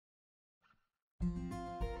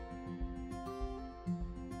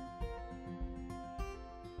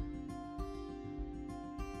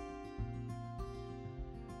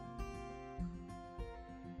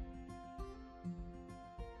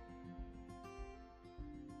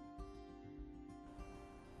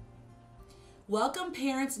Welcome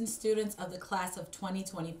parents and students of the class of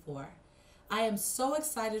 2024. I am so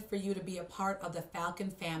excited for you to be a part of the Falcon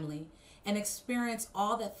family and experience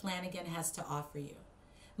all that Flanagan has to offer you.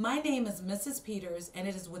 My name is Mrs. Peters, and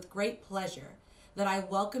it is with great pleasure that I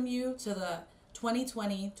welcome you to the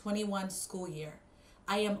 2020-21 school year.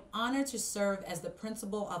 I am honored to serve as the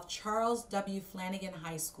principal of Charles W. Flanagan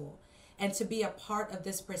High School and to be a part of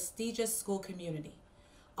this prestigious school community.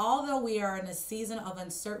 Although we are in a season of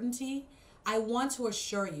uncertainty, I want to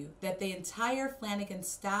assure you that the entire Flanagan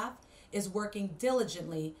staff is working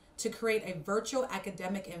diligently to create a virtual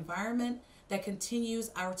academic environment that continues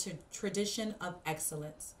our tradition of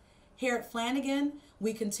excellence. Here at Flanagan,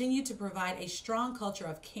 we continue to provide a strong culture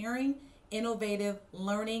of caring, innovative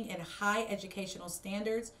learning, and high educational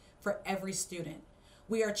standards for every student.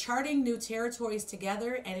 We are charting new territories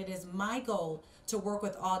together, and it is my goal to work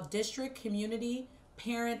with all district, community,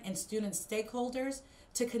 parent, and student stakeholders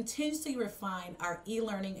to continuously refine our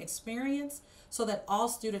e-learning experience so that all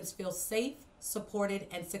students feel safe, supported,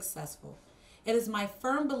 and successful. It is my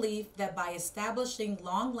firm belief that by establishing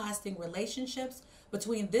long-lasting relationships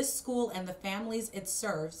between this school and the families it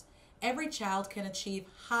serves, every child can achieve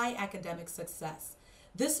high academic success.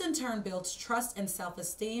 This in turn builds trust and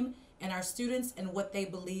self-esteem in our students and what they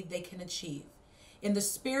believe they can achieve. In the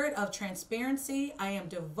spirit of transparency, I am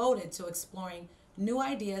devoted to exploring new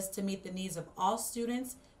ideas to meet the needs of all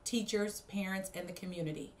students, teachers, parents, and the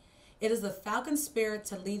community. It is the Falcon spirit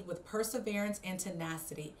to lead with perseverance and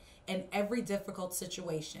tenacity in every difficult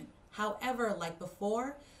situation. However, like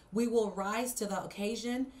before, we will rise to the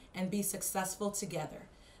occasion and be successful together.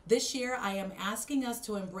 This year, I am asking us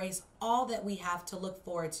to embrace all that we have to look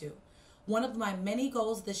forward to. One of my many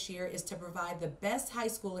goals this year is to provide the best high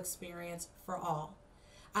school experience for all.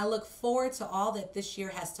 I look forward to all that this year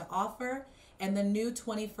has to offer and the new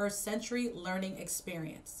 21st century learning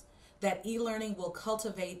experience that e-learning will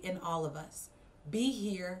cultivate in all of us. Be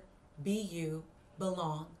here, be you,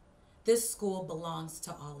 belong. This school belongs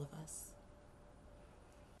to all of us.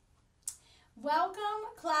 Welcome,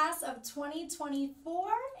 class of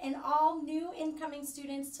 2024 and all new incoming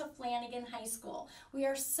students to Flanagan High School. We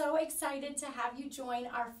are so excited to have you join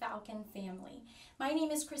our Falcon family. My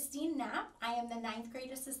name is Christine Knapp. I am the 9th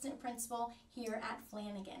grade assistant principal here at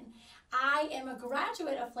Flanagan. I am a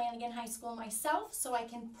graduate of Flanagan High School myself, so I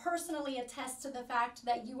can personally attest to the fact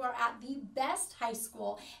that you are at the best high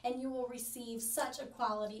school and you will receive such a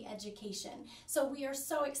quality education. So we are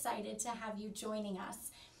so excited to have you joining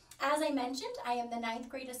us. As I mentioned, I am the 9th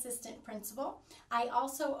grade assistant principal. I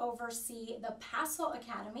also oversee the PASL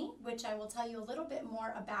Academy, which I will tell you a little bit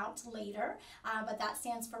more about later, but that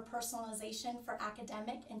stands for Personalization for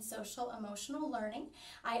Academic and Social Emotional Learning.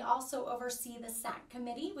 I also oversee the SAC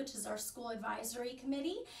committee, which is our school advisory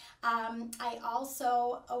committee. I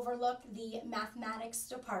also overlook the mathematics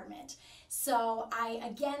department. So I,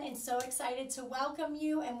 again, am so excited to welcome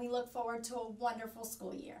you, and we look forward to a wonderful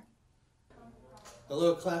school year.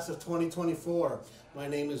 Hello, class of 2024. My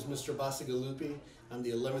name is Mr. Basigalupi. I'm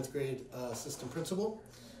the 11th grade assistant principal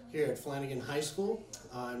here at Flanagan High School.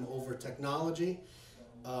 I'm over technology,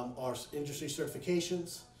 our industry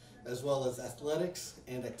certifications, as well as athletics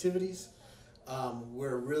and activities.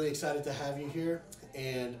 We're really excited to have you here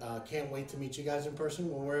and can't wait to meet you guys in person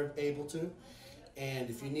when we're able to. And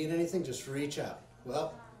if you need anything, just reach out.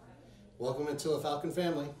 Well, welcome into the Falcon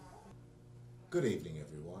family. Good evening,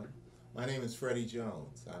 everyone. My name is Freddie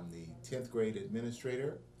Jones. I'm the 10th grade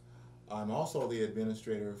administrator. I'm also the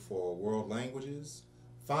administrator for world languages,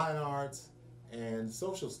 fine arts, and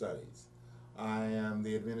social studies. I am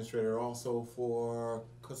the administrator also for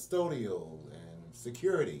custodial and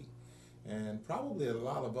security, and probably a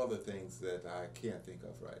lot of other things that I can't think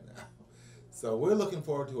of right now. So we're looking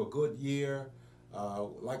forward to a good year. I'd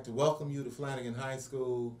like to welcome you to Flanagan High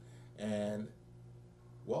School, and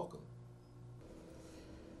welcome.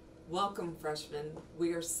 Welcome, freshmen.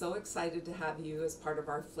 We are so excited to have you as part of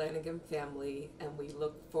our Flanagan family, and we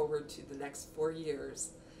look forward to the next 4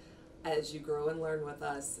 years as you grow and learn with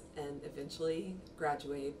us and eventually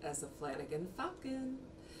graduate as a Flanagan Falcon.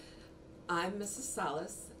 I'm Mrs.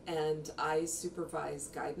 Salas, and I supervise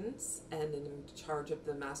guidance and am in charge of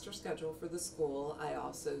the master schedule for the school. I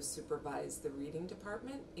also supervise the reading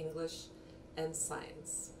department, English, and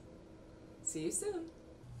science. See you soon.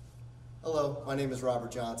 Hello, my name is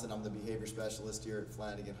Robert Johnson. I'm the behavior specialist here at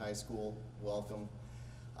Flanagan High School. Welcome.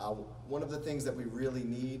 One of the things that we really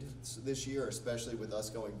need this year, especially with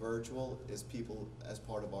us going virtual, is people as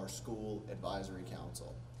part of our school advisory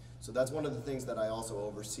council. So that's one of the things that I also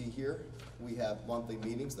oversee here. We have monthly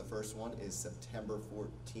meetings. The first one is September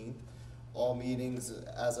 14th. All meetings,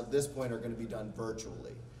 as of this point, are going to be done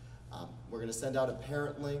virtually. We're going to send out a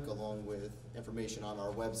parent link along with information on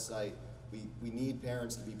our website. We need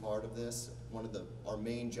parents to be part of this. One of our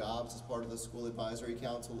main jobs as part of the School Advisory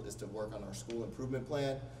Council is to work on our school improvement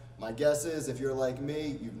plan. My guess is if you're like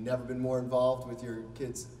me, you've never been more involved with your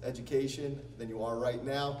kids' education than you are right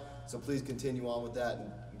now. So please continue on with that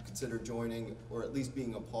and consider joining or at least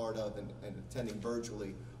being a part of and attending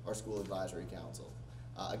virtually our School Advisory Council.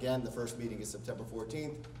 Again, the first meeting is September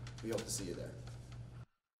 14th. We hope to see you there.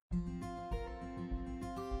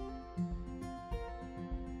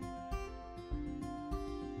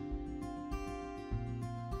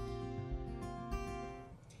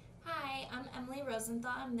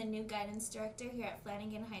 Rosenthal. I'm the new guidance director here at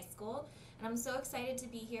Flanagan High School, and I'm so excited to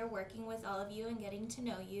be here working with all of you and getting to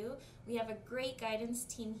know you. We have a great guidance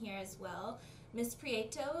team here as well. Miss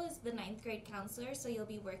Prieto is the 9th grade counselor, so you'll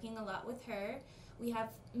be working a lot with her. We have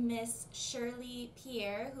Miss Shirley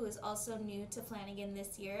Pierre, who is also new to Flanagan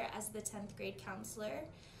this year as the 10th grade counselor.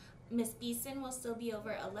 Miss Beeson will still be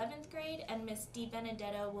over 11th grade, and Miss Di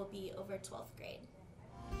Benedetto will be over 12th grade.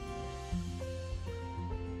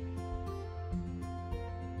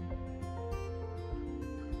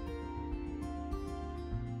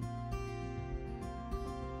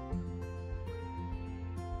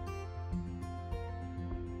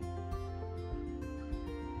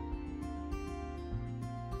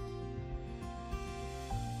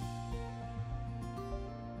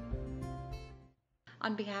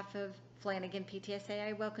 On behalf of Flanagan PTSA,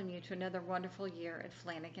 I welcome you to another wonderful year at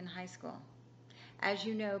Flanagan High School. As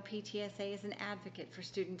you know, PTSA is an advocate for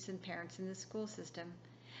students and parents in the school system,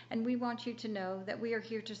 and we want you to know that we are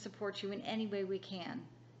here to support you in any way we can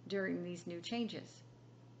during these new changes.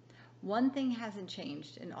 One thing hasn't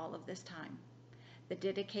changed in all of this time: the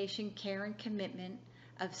dedication, care, and commitment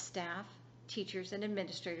of staff, teachers, and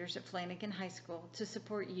administrators at Flanagan High School to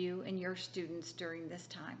support you and your students during this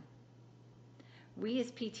time. We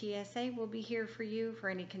as PTSA will be here for you for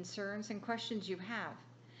any concerns and questions you have.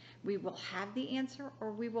 We will have the answer,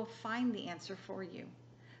 or we will find the answer for you.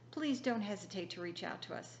 Please don't hesitate to reach out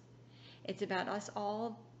to us. It's about us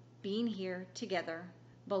all being here together,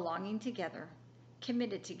 belonging together,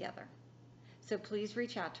 committed together. So please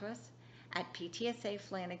reach out to us at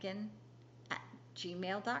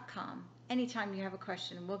ptsaflanagan@gmail.com anytime you have a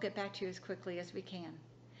question, and we'll get back to you as quickly as we can.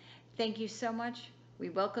 Thank you so much. We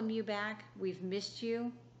welcome you back. We've missed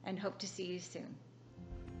you and hope to see you soon.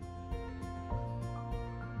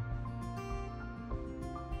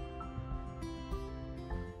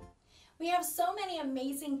 We have so many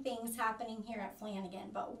amazing things happening here at Flanagan,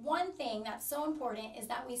 but one thing that's so important is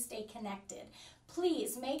that we stay connected.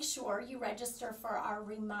 Please make sure you register for our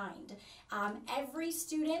Remind. Every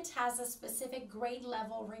student has a specific grade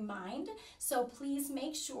level Remind, so please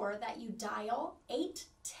make sure that you dial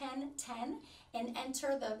 81010 and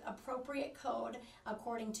enter the appropriate code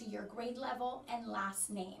according to your grade level and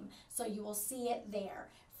last name. So you will see it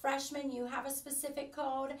there. Freshmen, you have a specific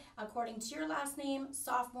code according to your last name,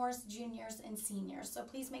 sophomores, juniors, and seniors. So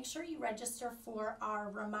please make sure you register for our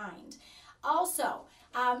Remind. Also,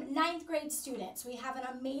 9th grade students, we have an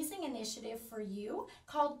amazing initiative for you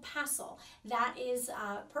called PASSL. That is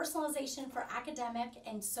personalization for academic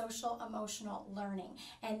and social emotional learning.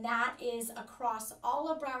 And that is across all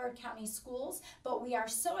of Broward County schools, but we are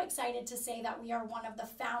so excited to say that we are one of the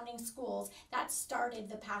founding schools that started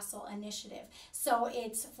the PASSL initiative. So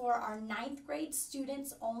it's for our 9th grade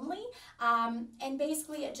students only, and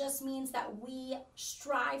basically it just means that we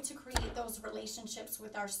strive to create those relationships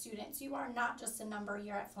with our students. You are not just a number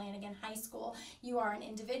here at Flanagan High School. You are an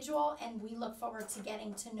individual, and we look forward to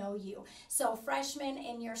getting to know you. So freshmen,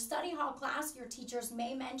 in your study hall class, your teachers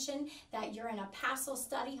may mention that you're in a PASSL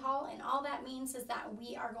study hall, and all that means is that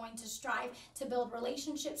we are going to strive to build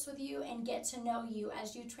relationships with you and get to know you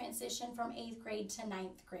as you transition from 8th grade to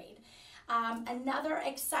 9th grade. Another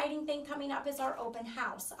exciting thing coming up is our open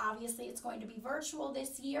house. Obviously, it's going to be virtual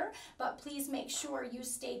this year, but please make sure you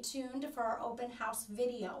stay tuned for our open house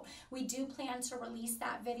video. We do plan to release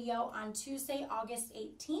that video on Tuesday, August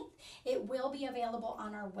 18th. It will be available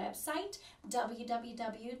on our website,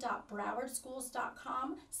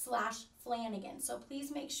 www.browardschools.com/Flanagan. So please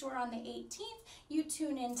make sure on the 18th you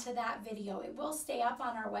tune into that video. It will stay up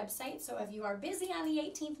on our website, so if you are busy on the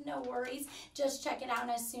 18th, no worries. Just check it out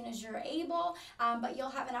as soon as you're able, but you'll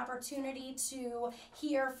have an opportunity to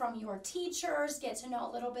hear from your teachers, get to know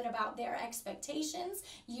a little bit about their expectations.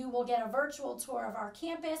 You will get a virtual tour of our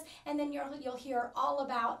campus, and then you'll hear all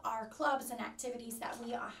about our clubs and activities that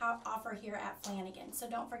we offer here at Flanagan. So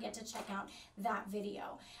don't forget to check out that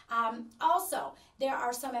video. Also, there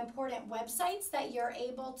are some important websites that you're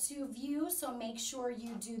able to view, so make sure you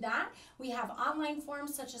do that. We have online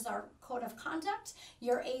forms such as our code of conduct.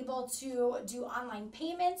 You're able to do online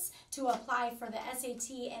payments to apply for the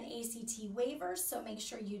SAT and ACT waivers, so make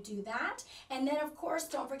sure you do that. And then of course,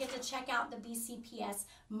 don't forget to check out the BCPS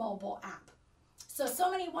mobile app.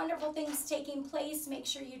 So many wonderful things taking place. Make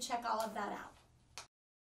sure you check all of that out.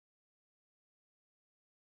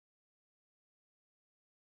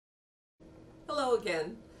 Hello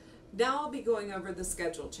again. Now I'll be going over the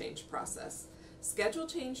schedule change process. Schedule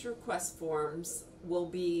change request forms will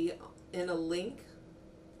be in a link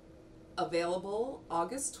available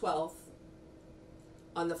August 12th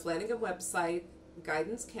on the Flanagan website,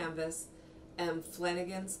 Guidance Canvas, and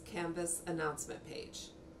Flanagan's Canvas announcement page.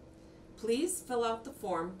 Please fill out the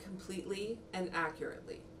form completely and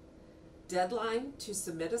accurately. Deadline to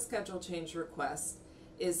submit a schedule change request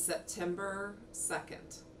is September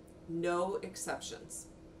 2nd. No exceptions.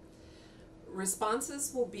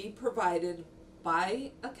 Responses will be provided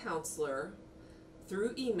by a counselor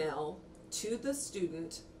through email to the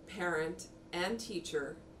student, parent, and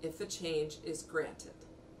teacher if a change is granted.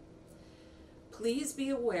 Please be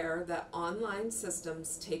aware that online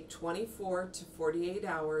systems take 24 to 48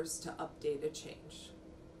 hours to update a change.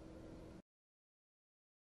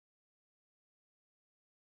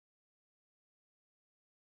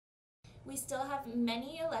 We still have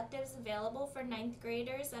many electives available for 9th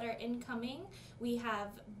graders that are incoming. We have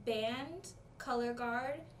band, color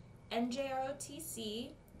guard,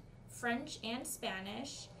 NJROTC, French and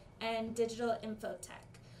Spanish, and digital infotech.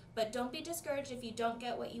 But don't be discouraged if you don't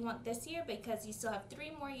get what you want this year, because you still have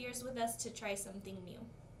 3 more years with us to try something new.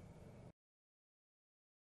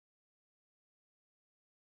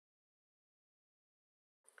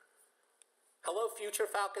 Hello future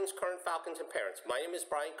Falcons, current Falcons, and parents. My name is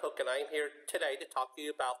Brian Cook, and I am here today to talk to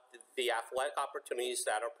you about the athletic opportunities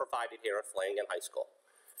that are provided here at Flanagan High School.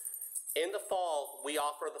 In the fall, we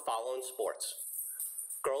offer the following sports: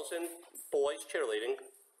 girls and boys cheerleading,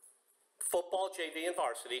 football, JV and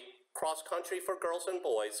varsity, cross country for girls and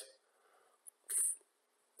boys,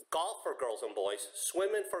 golf for girls and boys,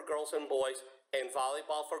 swimming for girls and boys, and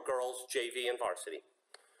volleyball for girls, JV and varsity.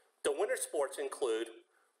 The winter sports include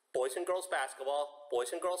boys and girls basketball,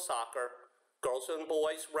 boys and girls soccer, girls and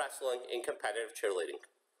boys wrestling, and competitive cheerleading.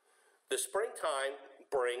 The springtime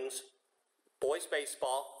brings boys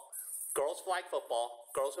baseball, girls flag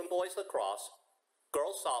football, girls and boys lacrosse,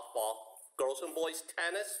 girls softball, girls and boys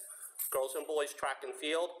tennis, girls and boys track and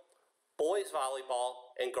field, boys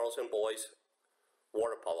volleyball, and girls and boys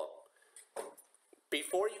water polo.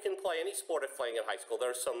 Before you can play any sport at Flanagan High School,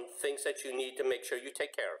 there are some things that you need to make sure you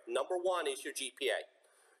take care of. Number one is your GPA.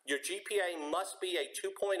 Your GPA must be a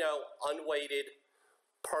 2.0 unweighted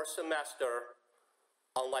per semester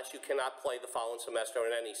unless you cannot play the following semester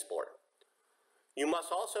in any sport. You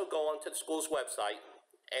must also go onto the school's website,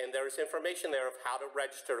 and there is information there of how to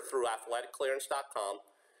register through athleticclearance.com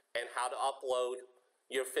and how to upload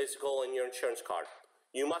your physical and your insurance card.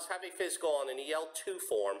 You must have a physical on an EL2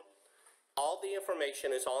 form. All the information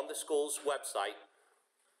is on the school's website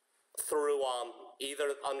through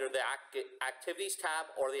either under the activities tab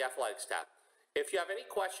or the athletics tab. If you have any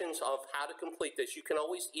questions of how to complete this, you can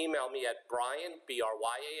always email me at Brian,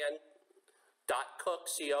 BRYAN, .cook,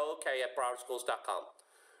 COOK, at browardschools.com.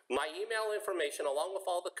 My email information, along with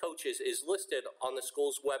all the coaches, is listed on the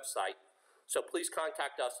school's website. So please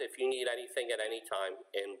contact us if you need anything at any time,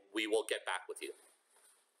 and we will get back with you.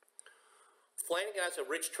 Flanagan has a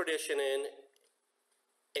rich tradition in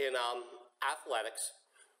athletics.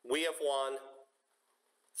 We have won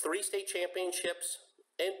 3 state championships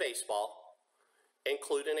in baseball,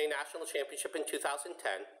 including a national championship in 2010.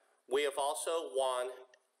 We have also won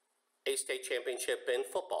a state championship in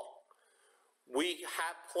football. We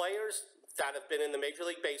have players that have been in the Major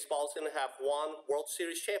League Baseballs and have won World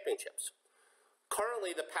Series championships.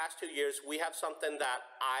 Currently, the past 2 years, we have something that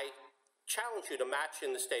I challenge you to match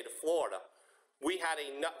in the state of Florida. We had a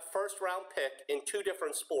first-round pick in 2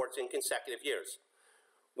 different sports in consecutive years.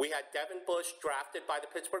 We had Devin Bush drafted by the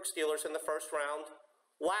Pittsburgh Steelers in the first round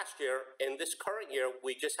last year. In this current year,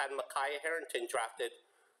 we just had Micaiah Harrington drafted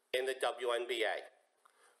in the WNBA.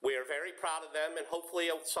 We are very proud of them, and hopefully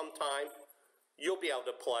sometime you'll be able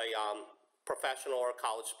to play professional or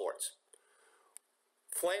college sports.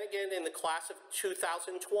 Flanagan, in the class of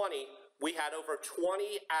 2020, we had over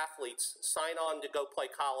 20 athletes sign on to go play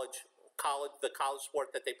the college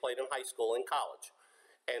sport that they played in high school and college.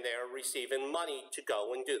 And they're receiving money to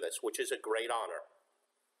go and do this, which is a great honor.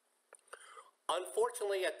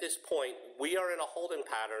 Unfortunately, at this point, we are in a holding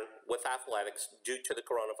pattern with athletics due to the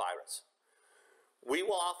coronavirus. We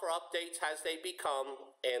will offer updates as they become,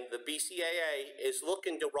 and the BCAA is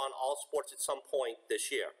looking to run all sports at some point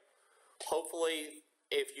this year. Hopefully,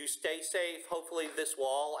 if you stay safe, hopefully this will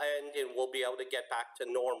all end and we'll be able to get back to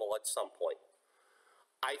normal at some point.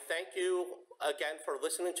 I thank you again for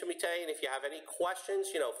listening to me today, and if you have any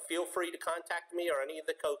questions, feel free to contact me or any of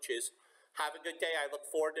the coaches. Have a good day. I look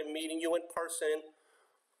forward to meeting you in person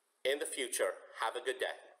in the future. Have a good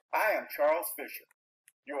day. I am Charles Fisher,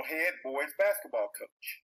 your head boys basketball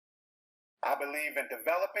coach. I believe in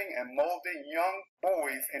developing and molding young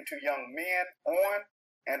boys into young men on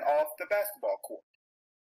and off the basketball court.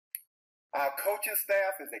 Our coaching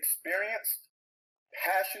staff is experienced,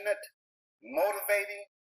 passionate, motivating,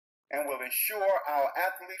 and will ensure our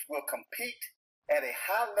athletes will compete at a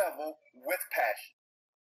high level with passion,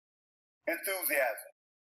 enthusiasm,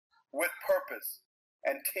 with purpose,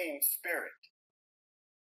 and team spirit.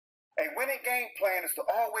 A winning game plan is to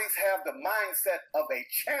always have the mindset of a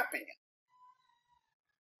champion.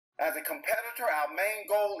 As a competitor, our main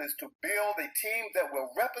goal is to build a team that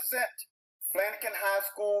will represent Flanagan High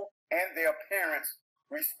School and their parents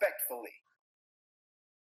respectfully.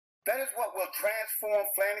 That is what will transform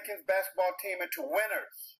Flanagan's basketball team into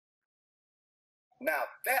winners. Now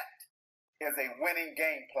that is a winning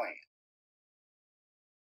game plan.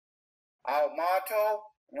 Our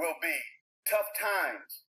motto will be, tough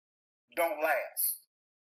times don't last.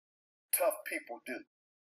 Tough people do.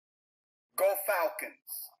 Go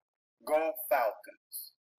Falcons. Go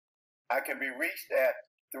Falcons. I can be reached at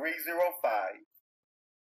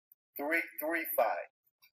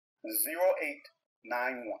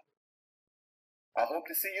 305-335-0891. I hope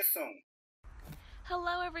to see you soon.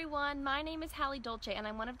 Hello everyone, my name is Hallie Dolce and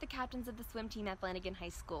I'm one of the captains of the swim team at Flanagan High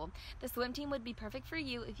School. The swim team would be perfect for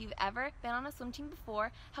you if you've ever been on a swim team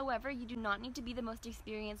before. However, you do not need to be the most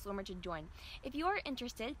experienced swimmer to join. If you are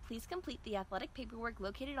interested, please complete the athletic paperwork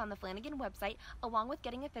located on the Flanagan website along with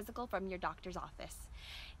getting a physical from your doctor's office.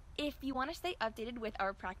 If you want to stay updated with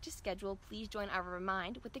our practice schedule, please join our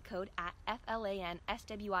Remind with the code at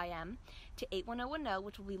FLANSWIM to 81010,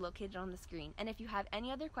 which will be located on the screen. And if you have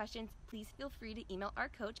any other questions, please feel free to email our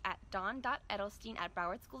coach at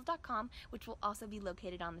don.edelstein@browardschools.com, which will also be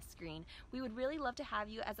located on the screen. We would really love to have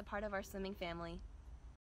you as a part of our swimming family.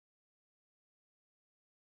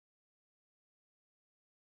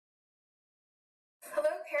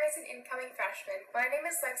 Hello parents and incoming freshmen, my name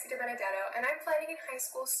is Lexi DiBenedetto and I'm Flanagan High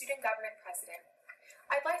School Student Government President.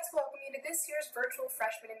 I'd like to welcome you to this year's virtual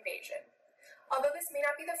freshman invasion. Although this may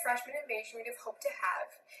not be the freshman invasion we'd have hoped to have,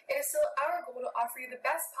 it is still our goal to offer you the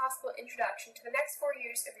best possible introduction to the next 4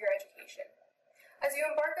 years of your education. As you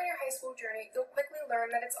embark on your high school journey, you'll quickly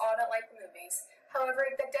learn that it's all not like the movies. However,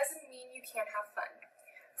 that doesn't mean you can't have fun.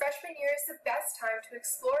 Freshman year is the best time to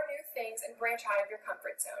explore new things and branch out of your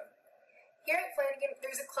comfort zone. Here at Flanagan,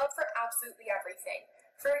 there's a club for absolutely everything.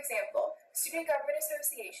 For example, Student Government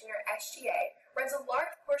Association, or SGA, runs a large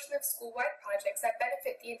portion of school-wide projects that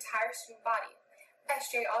benefit the entire student body.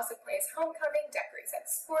 SGA also plans homecoming, decorates at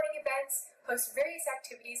sporting events, hosts various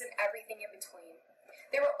activities, and everything in between.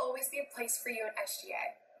 There will always be a place for you in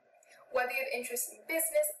SGA. Whether you have interest in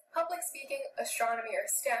business, public speaking, astronomy, or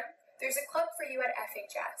STEM, there's a club for you at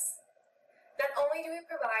FHS. Not only do we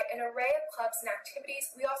provide an array of clubs and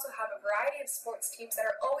activities, we also have a variety of sports teams that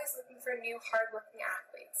are always looking for new, hardworking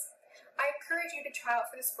athletes. I encourage you to try out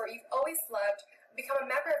for the sport you've always loved and become a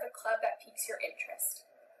member of a club that piques your interest.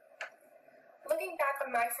 Looking back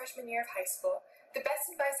on my freshman year of high school, the best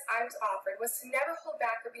advice I was offered was to never hold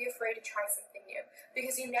back or be afraid to try something new,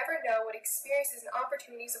 because you never know what experiences and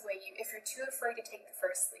opportunities await you if you're too afraid to take the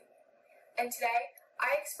first leap. And today,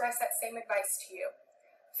 I express that same advice to you.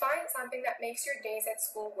 Find something that makes your days at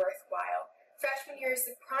school worthwhile. Freshman year is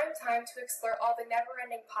the prime time to explore all the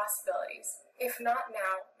never-ending possibilities. If not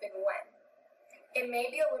now, then when? It may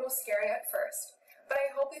be a little scary at first, but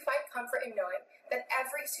I hope you find comfort in knowing that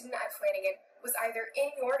every student at Flanagan was either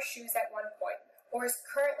in your shoes at one point or is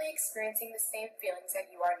currently experiencing the same feelings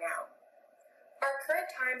that you are now. Our current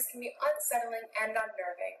times can be unsettling and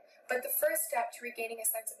unnerving, but the first step to regaining a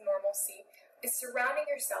sense of normalcy is surrounding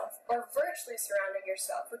yourself, or virtually surrounding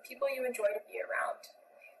yourself, with people you enjoy to be around.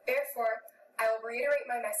 Therefore, I will reiterate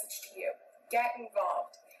my message to you. Get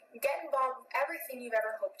involved. Get involved with everything you've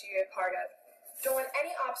ever hoped to be a part of. Don't let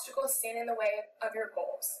any obstacles stand in the way of your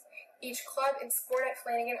goals. Each club and sport at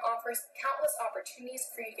Flanagan offers countless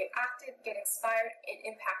opportunities for you to get active, get inspired, and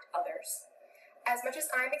impact others. As much as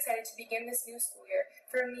I'm excited to begin this new school year,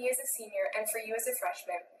 for me as a senior and for you as a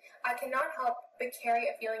freshman, I cannot help but carry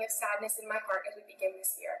a feeling of sadness in my heart as we begin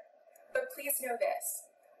this year. But please know this,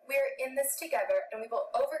 we are in this together and we will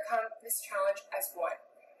overcome this challenge as one.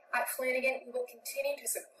 At Flanagan, we will continue to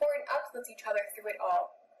support and uplift each other through it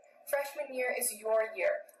all. Freshman year is your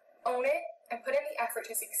year. Own it and put in the effort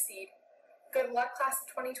to succeed. Good luck, class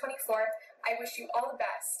of 2024. I wish you all the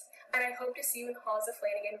best, and I hope to see you in the halls of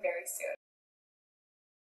Flanagan very soon.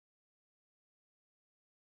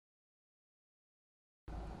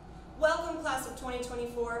 Welcome, class of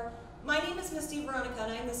 2024. My name is Misty Veronica,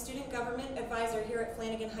 and I am the Student Government Advisor here at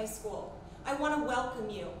Flanagan High School. I want to welcome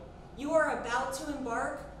you. You are about to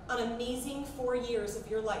embark on amazing 4 years of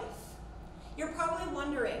your life. You're probably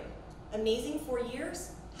wondering, amazing 4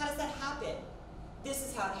 years? How does that happen? This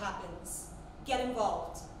is how it happens. Get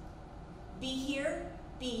involved. Be here,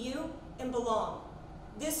 be you, and belong.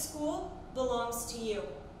 This school belongs to you.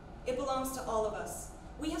 It belongs to all of us.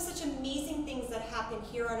 We have such amazing things that happen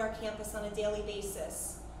here on our campus on a daily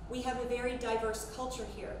basis. We have a very diverse culture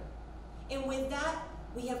here. And with that,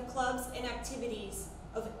 we have clubs and activities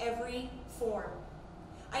of every form.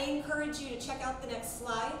 I encourage you to check out the next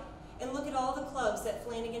slide and look at all the clubs that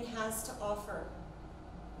Flanagan has to offer.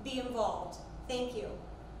 Be involved. Thank you.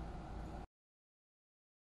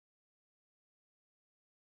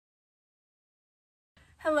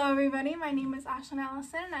 Hello everybody, my name is Ashlyn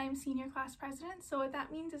Allison and I am senior class president. So what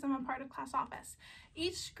that means is I'm a part of class office.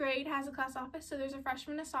 Each grade has a class office, so there's a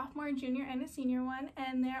freshman, a sophomore, a junior, and a senior one,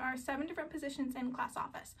 and there are 7 different positions in class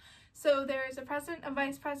office. So there's a president, a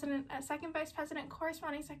vice president, a second vice president,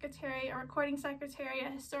 corresponding secretary, a recording secretary,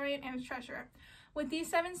 a historian, and a treasurer. What these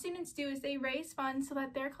 7 students do is they raise funds so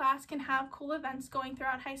that their class can have cool events going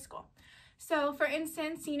throughout high school. So for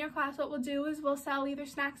instance, senior class, what we'll do is we'll sell either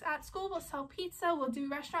snacks at school, we'll sell pizza, we'll do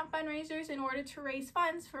restaurant fundraisers in order to raise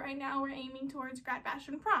funds. For right now, we're aiming towards Grad Bash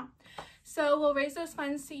and Prom. So we'll raise those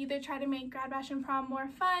funds to either try to make Grad Bash and Prom more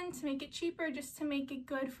fun, to make it cheaper, just to make it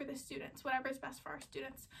good for the students, whatever is best for our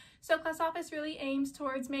students. So class office really aims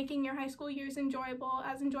towards making your high school years enjoyable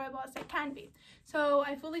as they can be. So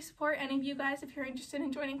I fully support any of you guys if you're interested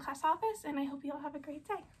in joining class office, and I hope you all have a great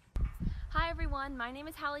day. Hi everyone, my name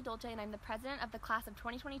is Hallie Dolce and I'm the president of the class of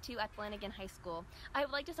 2022 at Flanagan High School. I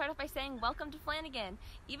would like to start off by saying welcome to Flanagan.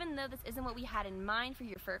 Even though this isn't what we had in mind for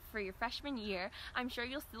your freshman year, I'm sure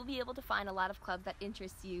you'll still be able to find a lot of clubs that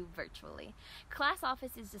interest you virtually. Class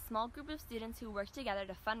office is a small group of students who work together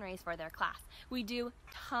to fundraise for their class. We do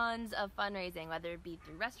tons of fundraising, whether it be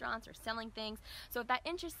through restaurants or selling things. So if that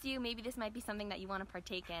interests you, maybe this might be something that you want to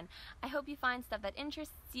partake in. I hope you find stuff that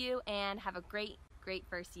interests you and have a great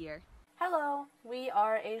first year. Hello, we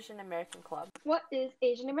are Asian American Club. What is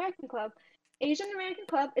Asian American Club? Asian American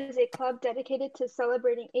Club is a club dedicated to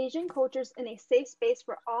celebrating Asian cultures in a safe space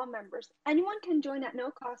for all members. Anyone can join at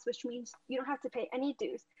no cost, which means you don't have to pay any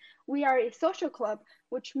dues. We are a social club,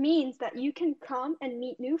 which means that you can come and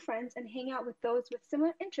meet new friends and hang out with those with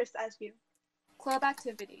similar interests as you. Club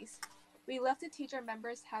activities. We love to teach our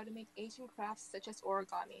members how to make Asian crafts such as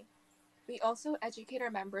origami. We also educate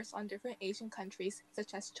our members on different Asian countries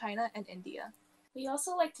such as China and India. We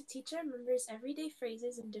also like to teach our members everyday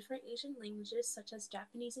phrases in different Asian languages such as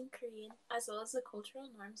Japanese and Korean, as well as the cultural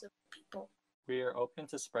norms of people. We are open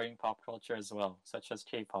to spreading pop culture as well, such as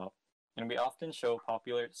K-pop, and we often show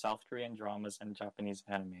popular South Korean dramas and Japanese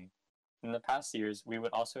anime. In the past years, we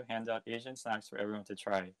would also hand out Asian snacks for everyone to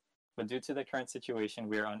try, but due to the current situation,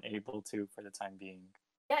 we are unable to for the time being.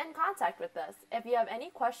 Get in contact with us. If you have any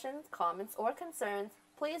questions, comments, or concerns,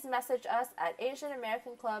 please message us at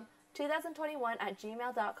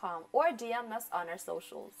asianamericanclub2021@gmail.com or DM us on our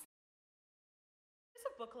socials.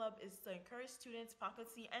 The book club is to encourage students,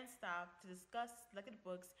 faculty, and staff to discuss selected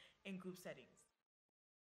books in group settings.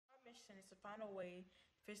 Our mission is to find a way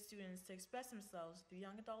for students to express themselves through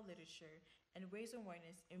young adult literature and raise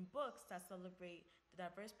awareness in books that celebrate the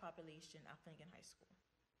diverse population at Flanagan High School.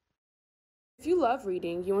 If you love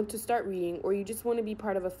reading, you want to start reading, or you just want to be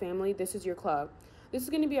part of a family, this is your club. This is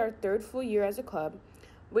going to be our 3rd full year as a club,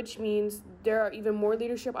 which means there are even more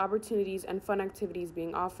leadership opportunities and fun activities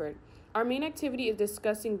being offered. Our main activity is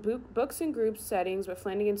discussing books and group settings with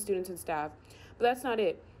Flanagan students and staff, but that's not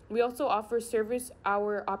it. We also offer service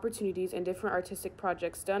hour opportunities and different artistic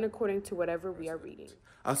projects done according to whatever we are reading.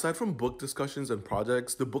 Aside from book discussions and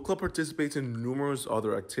projects, the book club participates in numerous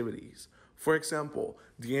other activities. For example,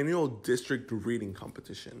 the annual district reading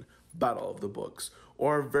competition, Battle of the Books,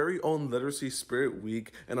 or our very own Literacy Spirit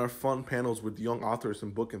Week and our fun panels with young authors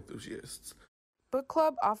and book enthusiasts. Book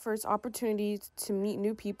Club offers opportunities to meet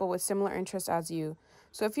new people with similar interests as you.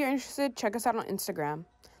 So if you're interested, check us out on Instagram.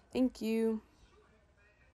 Thank you.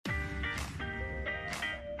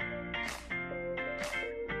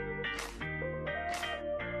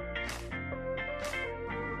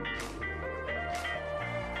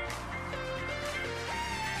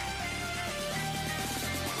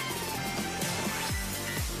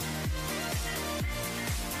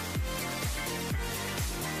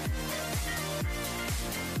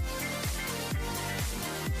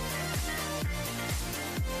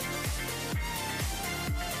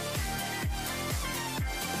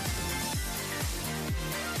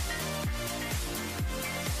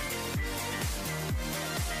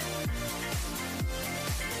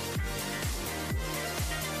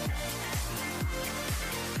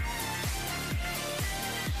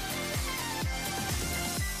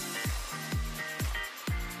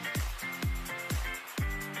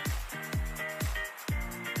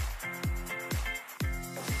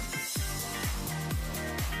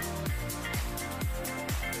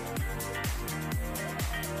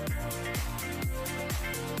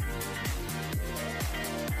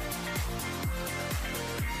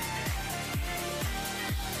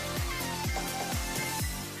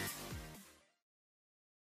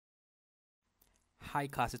 Hi,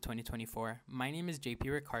 class of 2024. My name is JP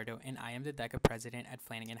Ricardo, and I am the DECA president at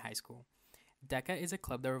Flanagan High School. DECA is a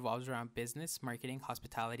club that revolves around business, marketing,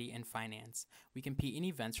 hospitality, and finance. We compete in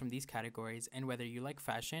events from these categories, and whether you like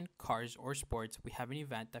fashion, cars, or sports, we have an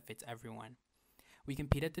event that fits everyone. We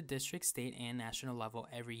compete at the district, state, and national level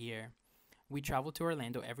every year. We travel to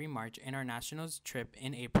Orlando every March, and our nationals trip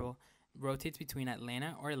in April rotates between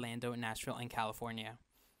Atlanta, Orlando, Nashville, and California.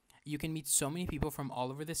 You can meet so many people from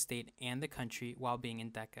all over the state and the country while being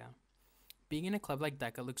in DECA. Being in a club like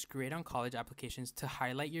DECA looks great on college applications to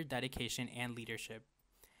highlight your dedication and leadership.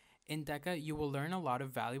 In DECA, you will learn a lot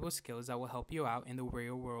of valuable skills that will help you out in the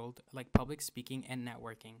real world, like public speaking and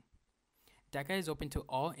networking. DECA is open to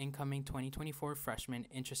all incoming 2024 freshmen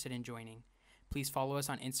interested in joining. Please follow us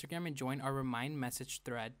on Instagram and join our Remind message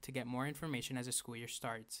thread to get more information as the school year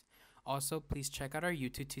starts. Also, please check out our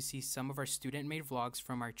YouTube to see some of our student-made vlogs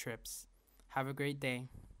from our trips. Have a great day.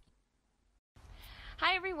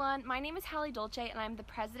 Hi everyone, my name is Hallie Dolce and I'm the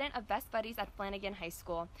president of Best Buddies at Flanagan High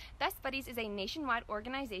School. Best Buddies is a nationwide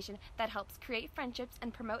organization that helps create friendships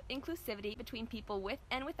and promote inclusivity between people with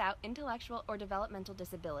and without intellectual or developmental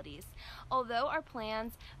disabilities. Although our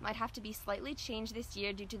plans might have to be slightly changed this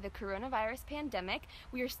year due to the coronavirus pandemic,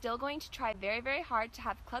 we are still going to try very, very hard to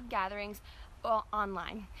have club gatherings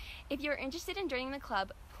online. If you're interested in joining the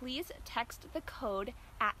club, please text the code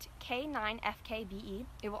at K9FKBE.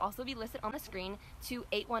 It will also be listed on the screen to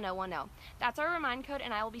 81010. That's our Remind code,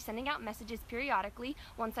 and I will be sending out messages periodically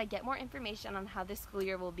once I get more information on how this school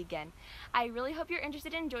year will begin. I really hope you're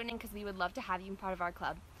interested in joining because we would love to have you part of our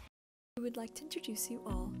club. We would like to introduce you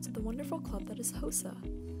all to the wonderful club that is HOSA.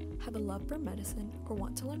 Have a love for medicine or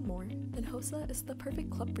want to learn more? Then HOSA is the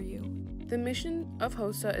perfect club for you. The mission of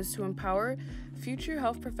HOSA is to empower future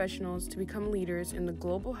health professionals to become leaders in the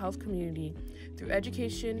global health community through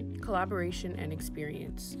education, collaboration, and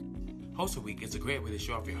experience. HOSA Week is a great way to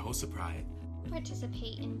show off your HOSA pride.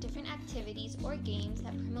 Participate in different activities or games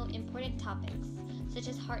that promote important topics, such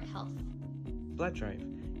as heart health. Blood Drive.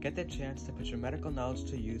 Get the chance to put your medical knowledge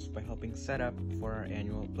to use by helping set up for our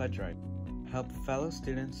annual blood drive. Help fellow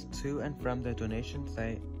students to and from the donation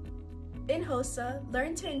site. In HOSA,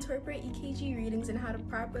 learn to interpret EKG readings and how to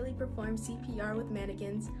properly perform CPR with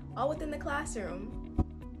mannequins, all within the classroom.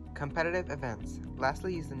 Competitive events.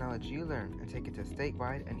 Lastly, use the knowledge you learn and take it to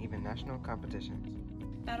statewide and even national competitions.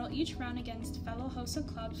 Battle each round against fellow HOSA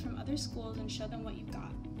clubs from other schools and show them what you've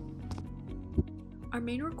got. Our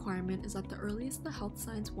main requirement is that the earliest the Health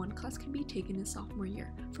Science 1 class can be taken is sophomore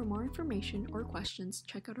year. For more information or questions,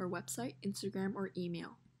 check out our website, Instagram, or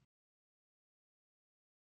email.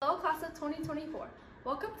 Hello class of 2024.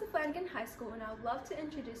 Welcome to Flanagan High School, and I would love to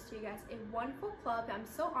introduce to you guys a wonderful club that I'm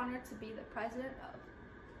so honored to be the president of.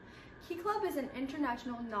 Key Club is an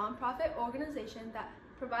international nonprofit organization that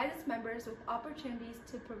provides its members with opportunities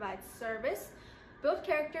to provide service, build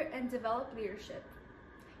character, and develop leadership.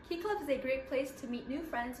 Key Club is a great place to meet new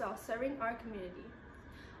friends while serving our community.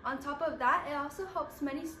 On top of that, it also helps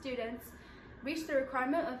many students reach the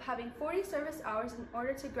requirement of having 40 service hours in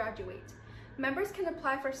order to graduate. Members can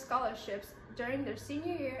apply for scholarships during their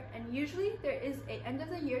senior year, and usually there is an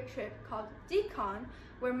end-of-the-year trip called DCON,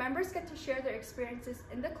 where members get to share their experiences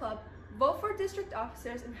in the club, vote for district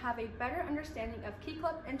officers, and have a better understanding of Key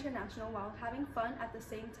Club International while having fun at the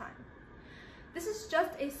same time. This is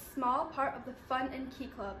just a small part of the fun in Key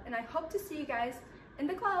Club, and I hope to see you guys in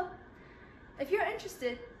the club. If you're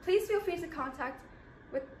interested, please feel free to contact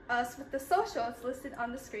us with the socials listed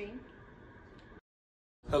on the screen.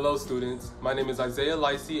 Hello students, my name is Isaiah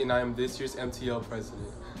Lacey and I am this year's MTL president.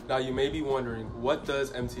 Now you may be wondering, what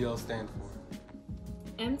does MTL stand for?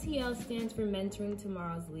 MTL stands for Mentoring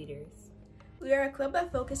Tomorrow's Leaders. We are a club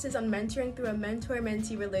that focuses on mentoring through a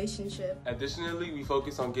mentor-mentee relationship. Additionally, we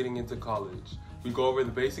focus on getting into college. We go over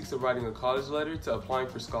the basics of writing a college letter to applying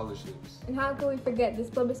for scholarships. And how can we forget,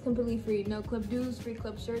 this club is completely free. No club dues, free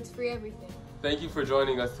club shirts, free everything. Thank you for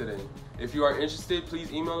joining us today. If you are interested,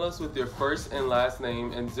 please email us with your first and last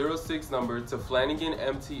name and 06 number to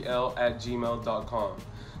flanaganmtl@gmail.com.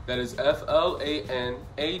 That is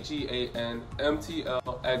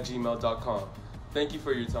FLANAGANMTL@gmail.com. Thank you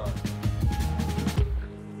for your time.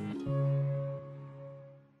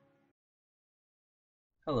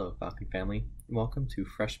 Hello, Falcon family. Welcome to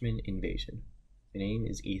Freshman Invasion. My name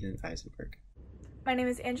is Ethan Eisenberg. My name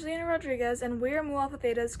is Angelina Rodriguez, and we are Mu Alpha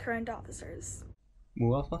Theta's current officers.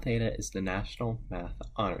 Mu Alpha Theta is the National Math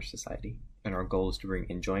Honor Society, and our goal is to bring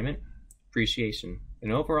enjoyment, appreciation,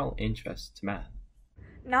 and overall interest to math.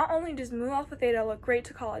 Not only does Mu Alpha Theta look great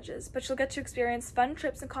to colleges, but you'll get to experience fun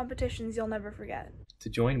trips and competitions you'll never forget. To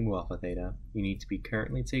join Mu Alpha Theta, you need to be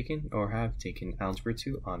currently taking or have taken Algebra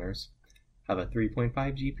 2 honors, have a 3.5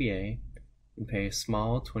 GPA, and pay a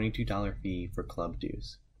small $22 fee for club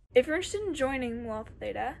dues. If you're interested in joining Mu Alpha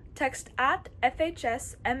Theta, text at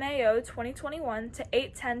FHSMAO 2021 to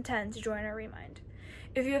 81010 to join our Remind.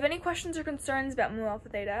 If you have any questions or concerns about Mu Alpha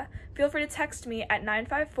Theta, feel free to text me at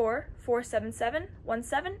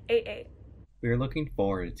 954-477-1788. We are looking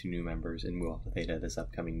forward to new members in Mu Alpha Theta this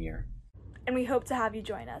upcoming year. And we hope to have you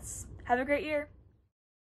join us. Have a great year!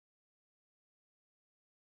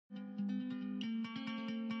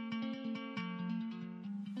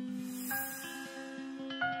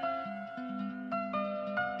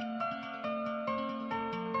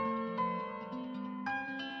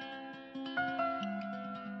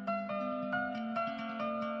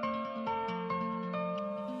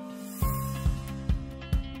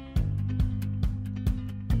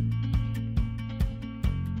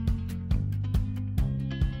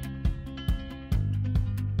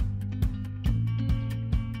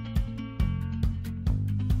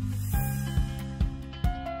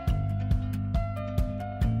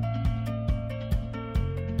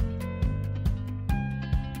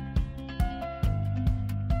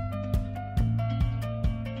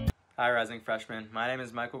 Hi, rising freshmen. My name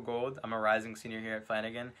is Michael Gold. I'm a rising senior here at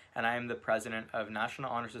Flanagan, and I am the president of National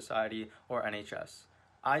Honor Society, or NHS.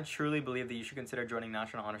 I truly believe that you should consider joining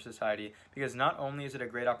National Honor Society because not only is it a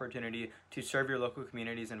great opportunity to serve your local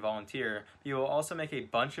communities and volunteer, but you will also make a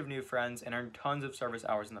bunch of new friends and earn tons of service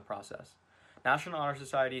hours in the process. National Honor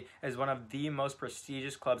Society is one of the most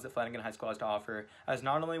prestigious clubs that Flanagan High School has to offer, as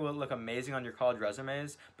not only will it look amazing on your college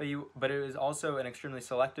resumes, but it is also an extremely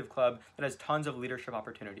selective club that has tons of leadership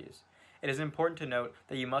opportunities. It is important to note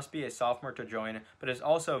that you must be a sophomore to join, but it is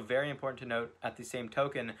also very important to note at the same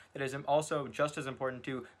token that it is also just as important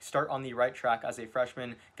to start on the right track as a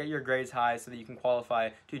freshman, get your grades high so that you can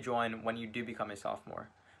qualify to join when you do become a sophomore.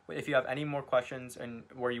 If you have any more questions and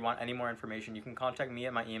where you want any more information, you can contact me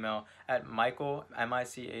at my email at Michael,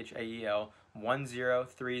 M-I-C-H-A-E-L,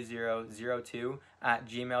 103002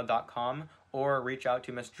 or reach out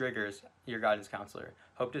to Ms. Driggers, your guidance counselor.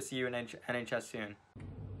 Hope to see you in NHS soon.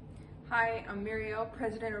 Hi, I'm Muriel,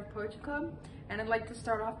 president of Poetry Club, and I'd like to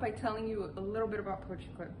start off by telling you a little bit about Poetry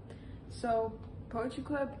Club. So, Poetry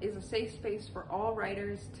Club is a safe space for all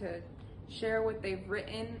writers to share what they've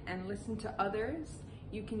written and listen to others.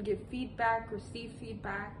 You can give feedback, receive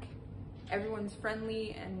feedback. Everyone's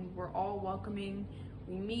friendly and we're all welcoming.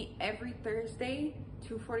 We meet every Thursday,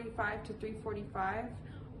 2:45 to 3:45.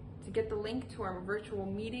 To get the link to our virtual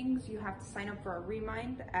meetings, you have to sign up for a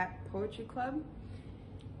Remind at Poetry Club.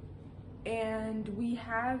 And we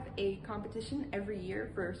have a competition every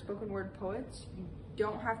year for spoken word poets. You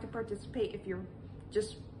don't have to participate if you're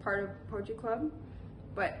just part of Poetry Club,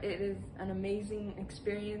 but it is an amazing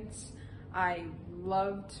experience. I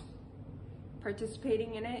loved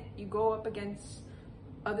participating in it. You go up against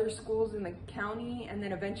other schools in the county and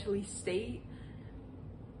then eventually state.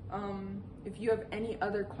 If you have any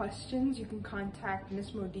other questions, you can contact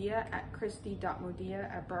Miss Modia at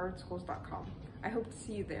christy.modia@browardschools.com. I hope to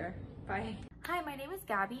see you there. Bye. Hi, my name is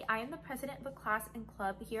Gabby. I am the president of a class and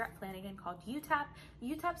club here at Flanagan called UTAP.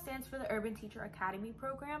 UTAP stands for the Urban Teacher Academy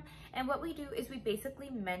program, and what we do is we basically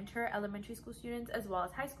mentor elementary school students as well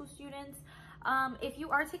as high school students. If you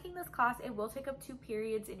are taking this class, it will take up 2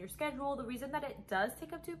 periods in your schedule. The reason that it does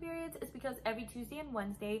take up 2 periods is because every Tuesday and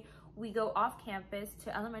Wednesday we go off campus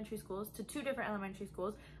to elementary schools, to 2 different elementary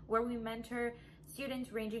schools, where we mentor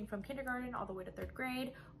students ranging from kindergarten all the way to 3rd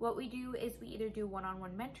grade. What we do is we either do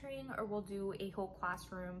one-on-one mentoring or we'll do a whole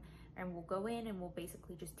classroom, and we'll go in and we'll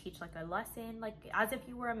basically just teach like a lesson, like as if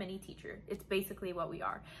you were a mini teacher. It's basically what we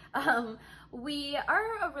are. We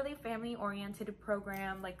are a really family-oriented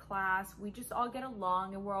program, like class. We just all get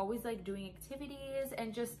along and we're always like doing activities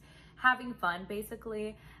and just having fun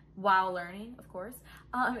basically, while learning, of course.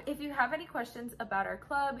 If you have any questions about our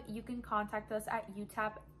club, you can contact us at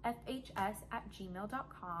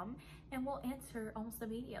utapfhs@gmail.com and we'll answer almost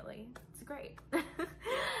immediately. It's great.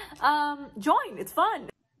 Join, it's fun.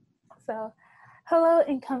 So, hello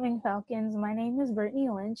incoming Falcons. My name is Brittany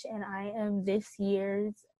Lynch and I am this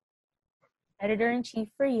year's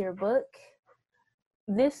editor-in-chief for Yearbook.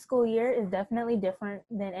 This school year is definitely different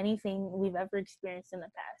than anything we've ever experienced in the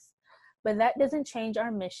past. But that doesn't change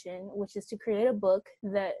our mission, which is to create a book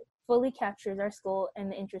that fully captures our school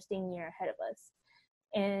and the interesting year ahead of us.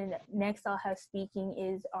 And next I'll have speaking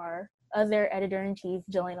is our other editor-in-chief,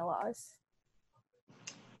 Jelena Laws.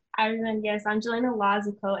 Hi everyone, yes, I'm Jelena Laws,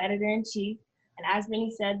 a co-editor-in-chief. And as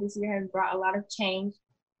Minnie said, this year has brought a lot of change,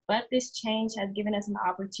 but this change has given us an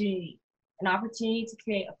opportunity to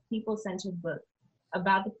create a people-centered book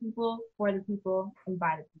about the people, for the people, and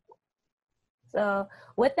by the people. So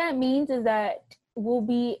what that means is that we'll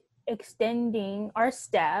be extending our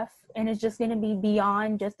staff, and it's just going to be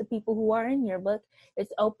beyond just the people who are in yearbook.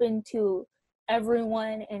 It's open to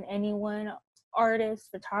everyone and anyone, artists,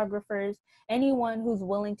 photographers, anyone who's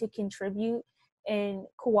willing to contribute and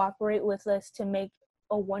cooperate with us to make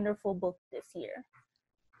a wonderful book this year.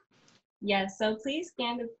 Yes, so please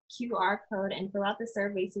scan the QR code and fill out the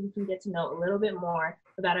survey so we can get to know a little bit more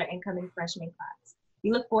about our incoming freshman class.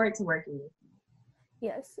 We look forward to working with you.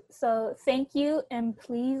 Yes, so thank you, and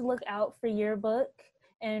please look out for your book.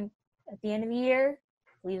 And at the end of the year,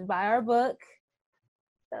 please buy our book.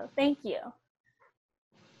 So thank you.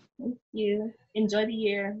 Thank you. Enjoy the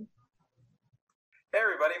year. Hey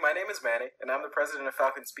everybody, my name is Manny, and I'm the president of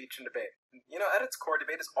Falcon Speech and Debate. You know, at its core,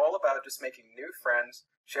 debate is all about just making new friends,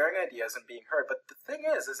 sharing ideas, and being heard. But the thing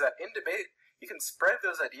is that in debate, you can spread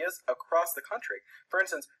those ideas across the country. For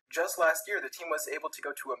instance, just last year, the team was able to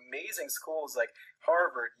go to amazing schools like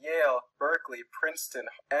Harvard, Yale, Berkeley, Princeton,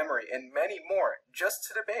 Emory, and many more just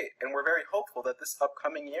to debate. And we're very hopeful that this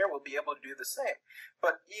upcoming year we'll be able to do the same.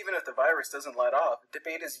 But even if the virus doesn't let off,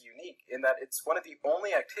 debate is unique in that it's one of the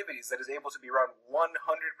only activities that is able to be run 100%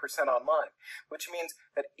 online, which means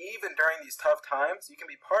that even during these tough times, you can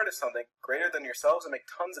be part of something greater than yourselves and make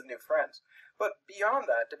tons of new friends. But beyond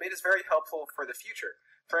that, debate is very helpful for the future.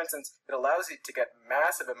 For instance, it allows you to get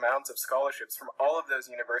massive amounts of scholarships from all of those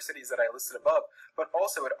universities that I listed above, but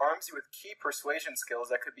also it arms you with key persuasion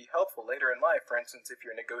skills that could be helpful later in life. For instance, if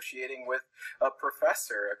you're negotiating with a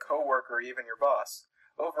professor, a coworker, or even your boss.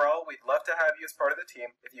 Overall, we'd love to have you as part of the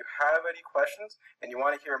team. If you have any questions and you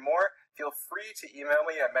want to hear more, feel free to email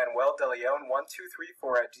me at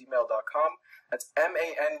manueldeleon1234@gmail.com. That's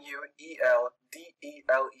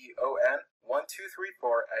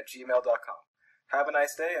manueldeleon1234@gmail.com. Have a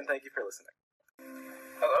nice day, and thank you for listening.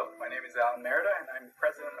 Hello, my name is Alan Merida, and I'm the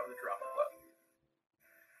president of the Drama Club.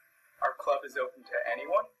 Our club is open to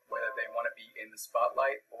anyone, whether they want to be in the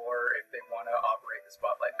spotlight or if they want to operate the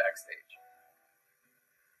spotlight backstage.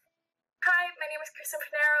 Hi, my name is Kristen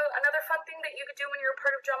Panero. Another fun thing that you could do when you're a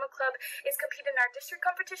part of Drama Club is compete in our district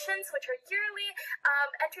competitions, which are yearly.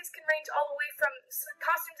 Entries can range all the way from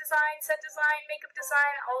costume design, set design, makeup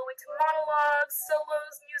design, all the way to monologues,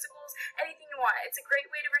 solos, musicals, anything you want. It's a great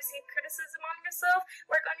way to receive criticism on yourself,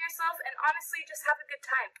 work on yourself, and honestly, just have a good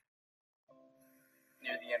time.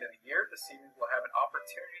 Near the end of the year, the seniors will have an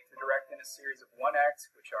opportunity to direct in a series of one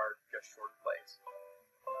acts, which are just short plays.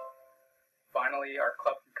 Finally, our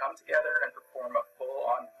club can come together and perform a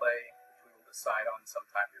full-on play, which we will decide on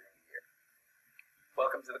sometime during the year.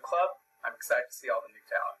 Welcome to the club. I'm excited to see all the new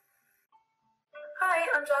talent.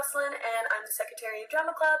 Hi, I'm Jocelyn, and I'm the secretary of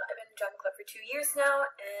Drama Club. I've been in Drama Club for 2 years now,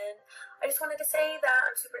 and I just wanted to say that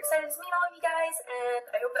I'm super excited to meet all of you guys, and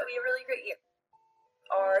I hope that we have a really great year.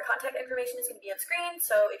 Our contact information is going to be on screen,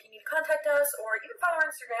 so if you need to contact us, or even follow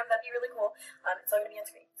our Instagram, that'd be really cool. It's all going to be on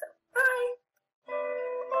screen, so bye!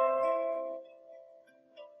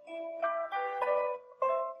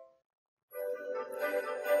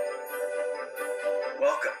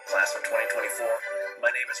 Welcome, class of 2024. My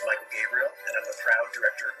name is Michael Gabriel, and I'm the proud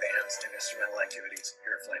director of bands and instrumental activities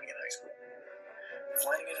here at Flanagan High School.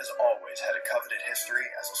 Flanagan has always had a coveted history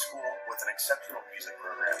as a school with an exceptional music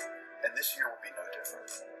program, and this year will be no different.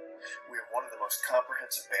 We have one of the most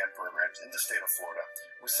comprehensive band programs in the state of Florida,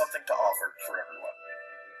 with something to offer for everyone.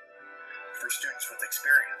 For students with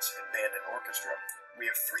experience in band and orchestra, we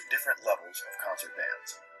have 3 different levels of concert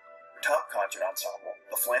bands. Top Concert Ensemble,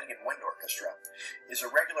 the Flanagan Wind Orchestra, is a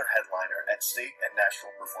regular headliner at state and national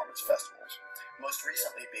performance festivals, most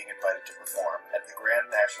recently being invited to perform at the Grand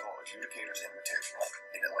National Adjudicators Invitational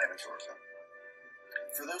in Atlanta, Georgia.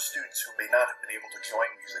 For those students who may not have been able to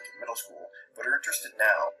join music in middle school but are interested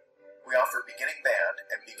now, we offer beginning band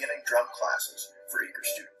and beginning drum classes for eager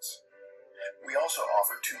students. We also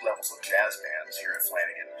offer 2 levels of jazz bands here at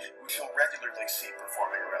Flanagan, which you'll regularly see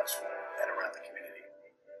performing around school and around the community.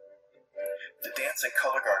 The Dance and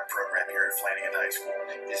Color Guard program here at Flanagan High School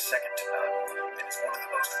is second to none, and is one of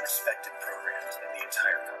the most respected programs in the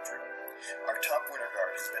entire country. Our top winter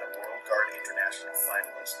guard has been a World Guard International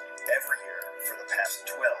finalist every year for the past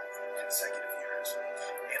 12 consecutive years,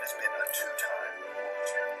 and has been a 2-time world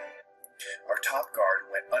champion. Our top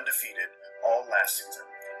guard went undefeated all last season,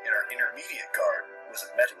 and our intermediate guard was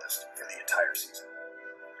a medalist for the entire season.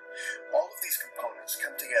 All of these components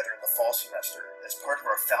come together in the fall semester as part of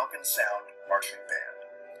our Falcon Sound Marching Band.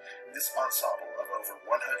 This ensemble of over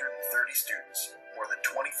 130 students, more than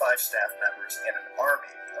 25 staff members, and an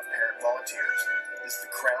army of parent volunteers is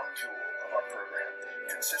the crown jewel of our program,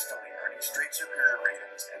 consistently earning straight superior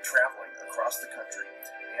ratings and traveling across the country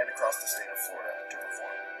and across the state of Florida to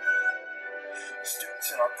perform. Students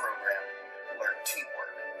in our program learn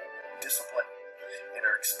teamwork, discipline, and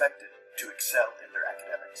are expected to excel in their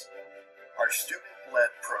academics. Our student-led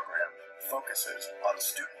program focuses on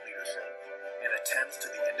student leadership and attends to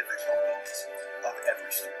the individual needs of every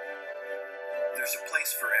student. There's a place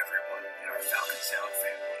for everyone in our Falcon Sound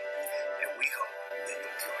family, and we hope that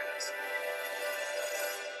you'll join us.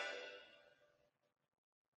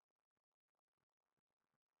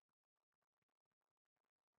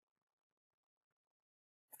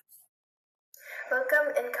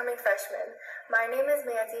 Welcome, incoming freshmen. My name is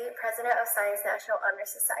Mandy, President of Science National Honor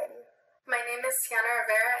Society. My name is Tiana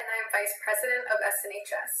Rivera, and I am Vice President of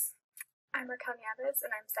SNHS. I'm Raquel Nieves,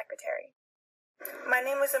 and I'm Secretary. My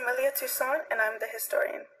name is Amelia Toussaint, and I'm the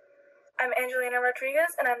historian. I'm Angelina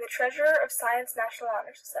Rodriguez, and I'm the Treasurer of Science National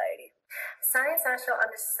Honor Society. Science National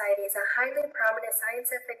Honor Society is a highly prominent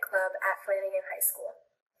scientific club at Flanagan High School.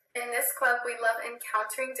 In this club, we love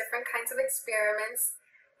encountering different kinds of experiments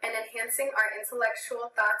and enhancing our intellectual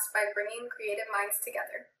thoughts by bringing creative minds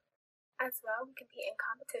together. As well, we compete in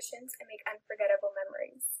competitions and make unforgettable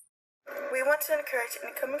memories. We want to encourage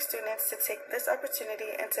incoming students to take this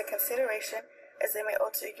opportunity into consideration as they may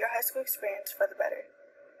alter your high school experience for the better.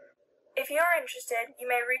 If you are interested, you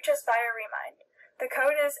may reach us via Remind. The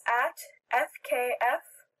code is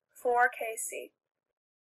 @FKF4KC.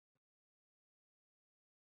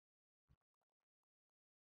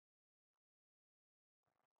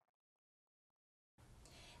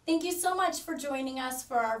 Thank you so much for joining us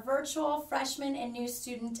for our virtual freshman and new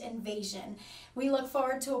student invasion. We look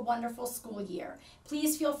forward to a wonderful school year.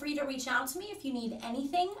 Please feel free to reach out to me if you need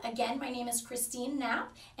anything. Again, my name is Christine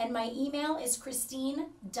Knapp, and my email is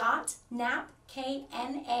christine.knapp,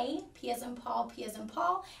 K-N-A, P as in Paul,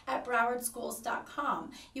 at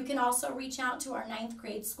browardschools.com. You can also reach out to our 9th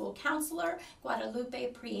grade school counselor,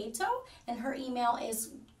 Guadalupe Prieto, and her email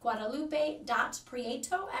is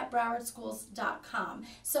guadalupe.prieto@browardschools.com.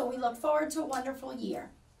 So we look forward to a wonderful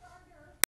year.